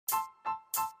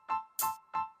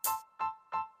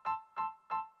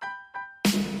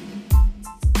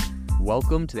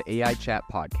Welcome to the AI Chat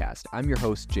Podcast. I'm your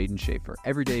host, Jaden Schaefer.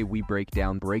 Every day we break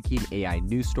down breaking AI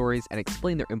news stories and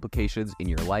explain their implications in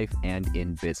your life and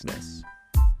in business.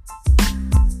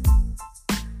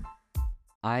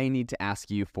 I need to ask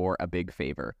you for a big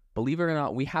favor. Believe it or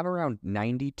not, we have around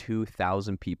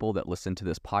 92,000 people that listen to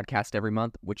this podcast every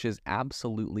month, which is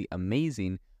absolutely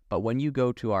amazing. But when you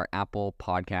go to our Apple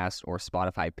Podcast or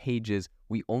Spotify pages,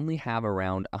 we only have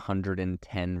around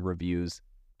 110 reviews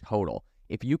total.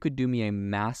 If you could do me a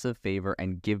massive favor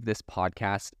and give this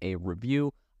podcast a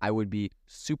review, I would be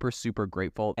super, super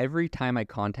grateful. Every time I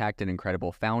contact an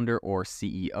incredible founder or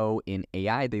CEO in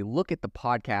AI, they look at the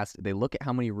podcast, they look at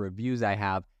how many reviews I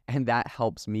have, and that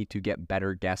helps me to get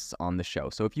better guests on the show.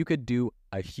 So if you could do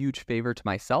a huge favor to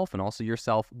myself and also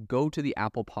yourself, go to the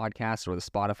Apple Podcast or the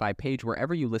Spotify page,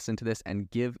 wherever you listen to this,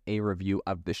 and give a review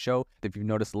of the show. If you've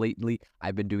noticed lately,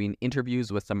 I've been doing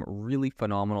interviews with some really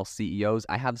phenomenal CEOs.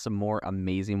 I have some more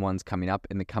amazing ones coming up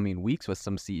in the coming weeks with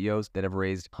some CEOs that have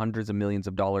raised hundreds of millions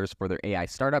of dollars for their AI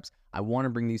startups. I want to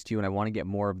bring these to you and I want to get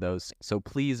more of those. So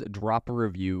please drop a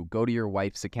review, go to your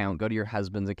wife's account, go to your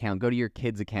husband's account, go to your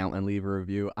kid's account and leave a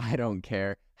review. I don't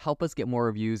care. Help us get more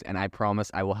reviews, and I promise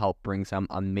I will help bring some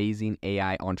amazing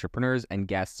AI entrepreneurs and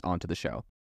guests onto the show.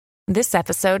 This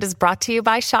episode is brought to you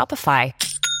by Shopify.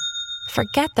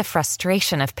 Forget the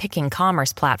frustration of picking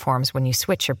commerce platforms when you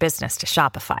switch your business to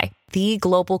Shopify, the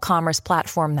global commerce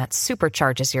platform that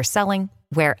supercharges your selling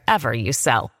wherever you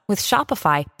sell. With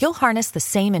Shopify, you'll harness the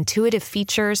same intuitive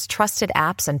features, trusted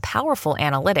apps, and powerful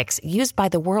analytics used by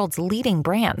the world's leading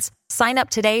brands. Sign up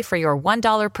today for your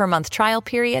 $1 per month trial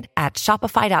period at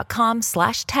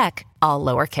shopify.com/tech, all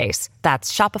lowercase.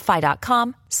 That's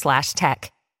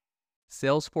shopify.com/tech.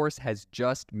 Salesforce has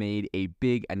just made a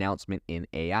big announcement in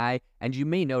AI, and you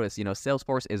may notice,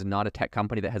 Salesforce is not a tech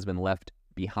company that has been left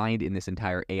behind in this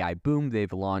entire AI boom.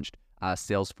 They've launched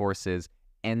Salesforce's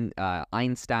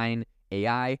Einstein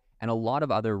AI and a lot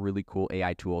of other really cool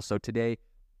AI tools. So today,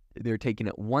 they're taking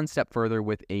it one step further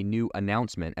with a new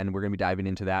announcement, and we're going to be diving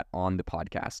into that on the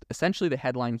podcast. Essentially, the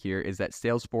headline here is that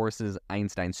Salesforce's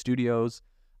Einstein Studios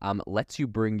lets you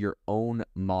bring your own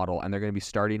model, and they're going to be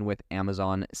starting with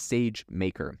Amazon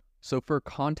SageMaker. So for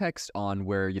context on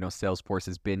where, Salesforce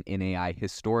has been in AI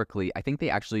historically, I think they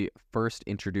actually first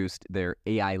introduced their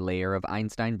AI layer of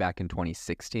Einstein back in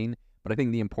 2016. But I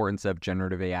think the importance of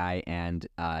generative AI and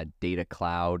data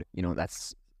cloud,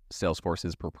 that's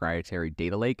Salesforce's proprietary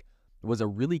data lake, was a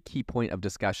really key point of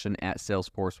discussion at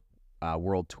Salesforce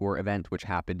World Tour event, which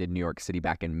happened in New York City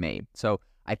back in May. So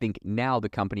I think now the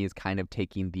company is kind of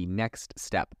taking the next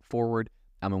step forward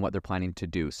in what they're planning to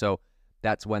do. So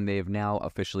that's when they've now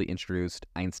officially introduced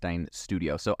Einstein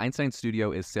Studio. So Einstein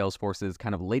Studio is Salesforce's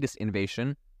kind of latest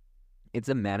innovation. It's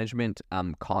a management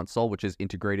console, which is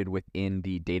integrated within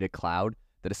the data cloud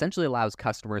that essentially allows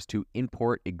customers to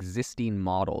import existing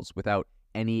models without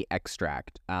any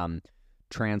extract,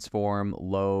 transform,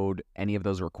 load, any of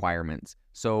those requirements.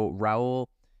 So Raul,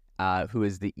 who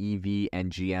is the EV and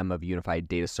GM of Unified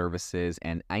Data Services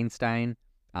and Einstein,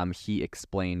 he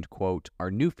explained, quote,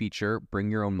 "Our new feature, Bring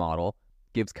Your Own Model,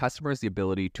 gives customers the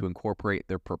ability to incorporate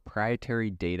their proprietary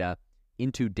data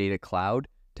into data cloud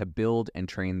to build and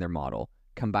train their model.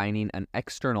 Combining an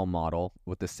external model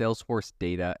with the Salesforce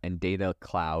data and data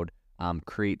cloud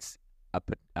creates a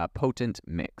potent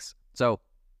mix." So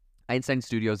Einstein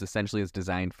Studios essentially is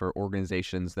designed for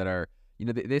organizations that are,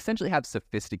 they essentially have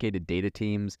sophisticated data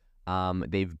teams.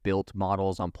 They've built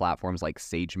models on platforms like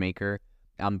SageMaker,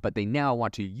 but they now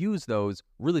want to use those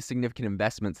really significant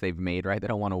investments they've made, right? They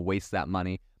don't want to waste that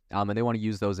money. And they want to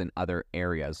use those in other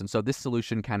areas. And so this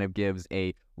solution kind of gives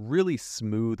a really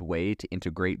smooth way to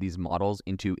integrate these models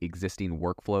into existing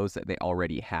workflows that they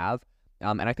already have.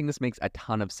 And I think this makes a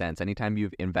ton of sense. Anytime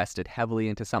you've invested heavily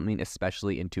into something,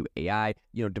 especially into AI,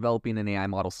 developing an AI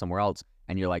model somewhere else,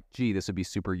 and you're like, gee, this would be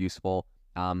super useful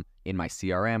in my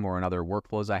CRM or in other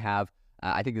workflows I have.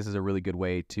 I think this is a really good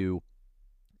way to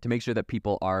make sure that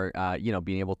people are,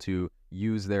 being able to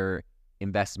use their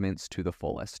investments to the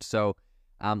fullest. So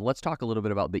let's talk a little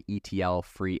bit about the ETL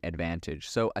free advantage.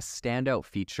 So a standout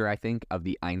feature, I think, of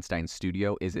the Einstein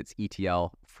Studio is its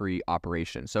ETL free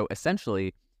operation. So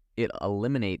essentially, it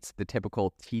eliminates the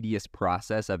typical tedious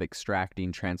process of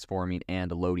extracting, transforming,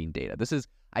 and loading data. This is,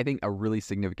 I think, a really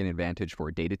significant advantage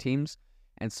for data teams.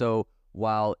 And so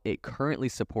while it currently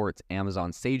supports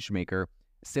Amazon SageMaker,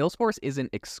 Salesforce isn't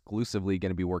exclusively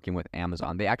going to be working with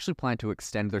Amazon. They actually plan to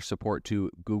extend their support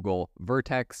to Google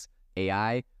Vertex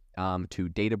AI, to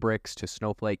Databricks, to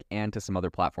Snowflake, and to some other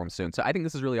platforms soon. So I think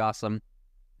this is really awesome.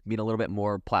 Being a little bit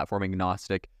more platform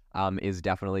agnostic is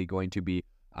definitely going to be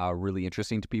really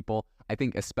interesting to people. I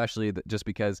think especially just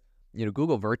because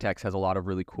Google Vertex has a lot of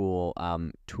really cool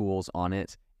tools on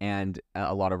it and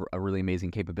a lot of really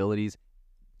amazing capabilities.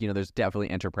 There's definitely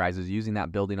enterprises using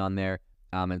that, building on there.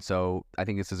 And so I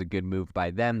think this is a good move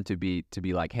by them to be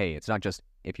like, hey, it's not just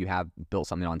if you have built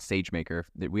something on SageMaker,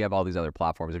 we have all these other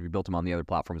platforms. If you built them on the other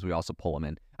platforms, we also pull them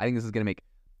in. I think this is going to make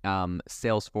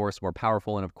Salesforce more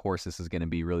powerful. And of course, this is going to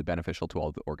be really beneficial to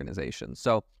all the organizations.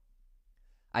 So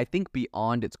I think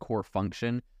beyond its core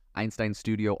function, Einstein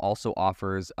Studio also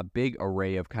offers a big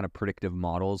array of kind of predictive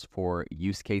models for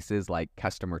use cases like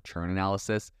customer churn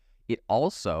analysis. It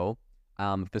also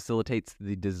facilitates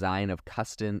the design of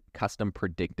custom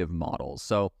predictive models.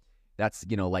 So that's,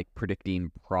 like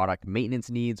predicting product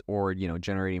maintenance needs or,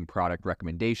 generating product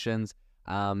recommendations.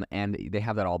 And they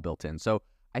have that all built in. So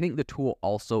I think the tool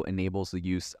also enables the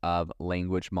use of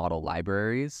language model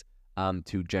libraries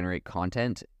to generate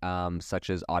content,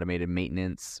 such as automated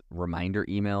maintenance, reminder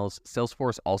emails.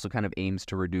 Salesforce also kind of aims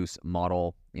to reduce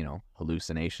model,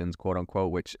 hallucinations, quote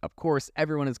unquote, which of course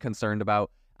everyone is concerned about.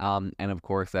 And of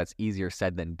course, that's easier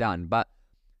said than done. But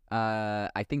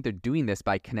I think they're doing this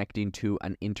by connecting to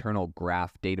an internal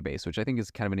graph database, which I think is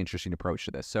kind of an interesting approach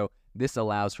to this. So this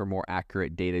allows for more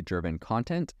accurate data-driven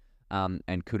content,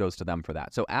 and kudos to them for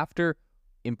that. So after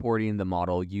importing the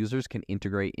model, users can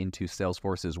integrate into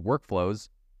Salesforce's workflows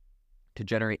to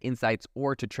generate insights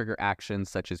or to trigger actions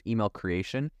such as email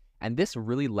creation. And this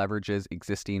really leverages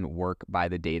existing work by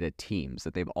the data teams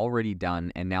that they've already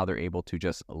done, and now they're able to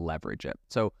just leverage it.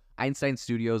 So Einstein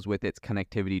Studios, with its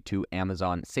connectivity to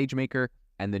Amazon SageMaker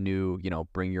and the new,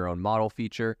 bring your own model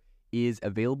feature, is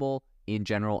available in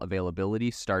general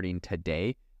availability starting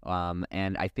today.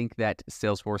 And I think that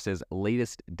Salesforce's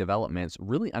latest developments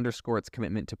really underscore its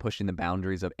commitment to pushing the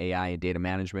boundaries of AI and data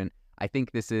management. I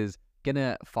think this is going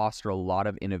to foster a lot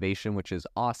of innovation, which is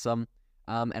awesome.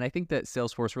 And I think that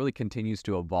Salesforce really continues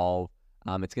to evolve.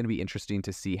 It's going to be interesting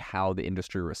to see how the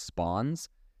industry responds.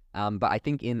 But I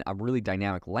think in a really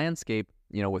dynamic landscape,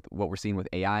 with what we're seeing with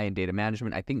AI and data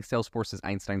management, I think Salesforce's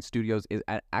Einstein Studios is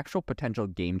an actual potential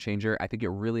game changer. I think it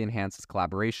really enhances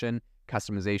collaboration,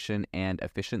 customization, and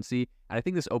efficiency. And I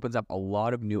think this opens up a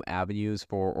lot of new avenues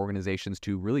for organizations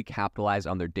to really capitalize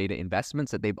on their data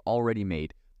investments that they've already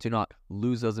made, to not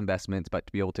lose those investments, but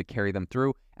to be able to carry them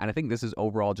through. And I think this is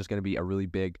overall just going to be a really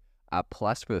big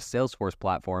plus for the Salesforce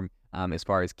platform as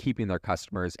far as keeping their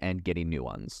customers and getting new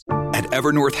ones. At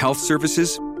Evernorth Health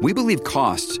Services, we believe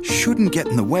costs shouldn't get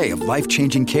in the way of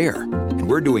life-changing care. And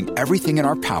we're doing everything in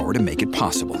our power to make it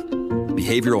possible.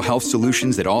 Behavioral health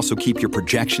solutions that also keep your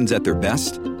projections at their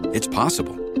best? It's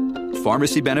possible.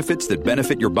 Pharmacy benefits that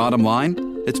benefit your bottom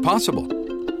line? It's possible.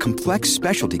 Complex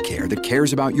specialty care that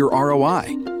cares about your ROI?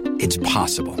 It's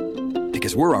possible.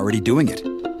 Because we're already doing it.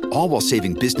 All while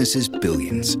saving businesses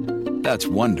billions. That's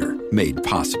Wonder made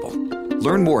possible.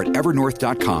 Learn more at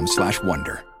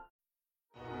evernorth.com/wonder.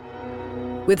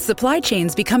 With supply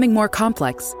chains becoming more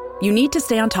complex, you need to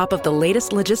stay on top of the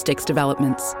latest logistics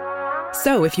developments.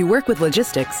 So if you work with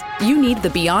logistics, you need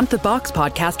the Beyond the Box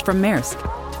podcast from Maersk.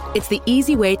 It's the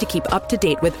easy way to keep up to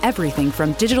date with everything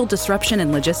from digital disruption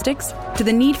in logistics to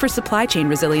the need for supply chain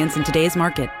resilience in today's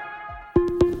market.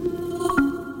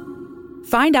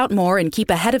 Find out more and keep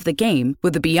ahead of the game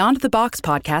with the Beyond the Box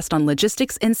podcast on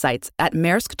logistics insights at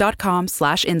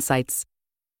maersk.com/insights.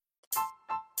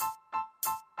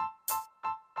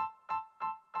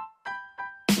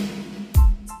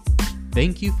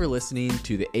 Thank you for listening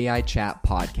to the AI Chat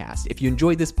podcast. If you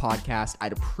enjoyed this podcast,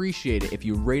 I'd appreciate it if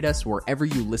you rate us wherever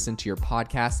you listen to your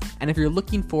podcast. And if you're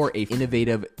looking for an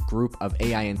innovative group of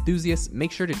AI enthusiasts,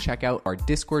 make sure to check out our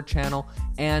Discord channel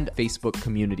and Facebook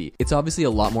community. It's obviously a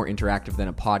lot more interactive than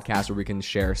a podcast where we can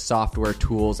share software,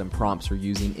 tools, and prompts we're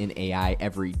using in AI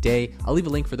every day. I'll leave a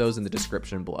link for those in the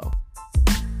description below.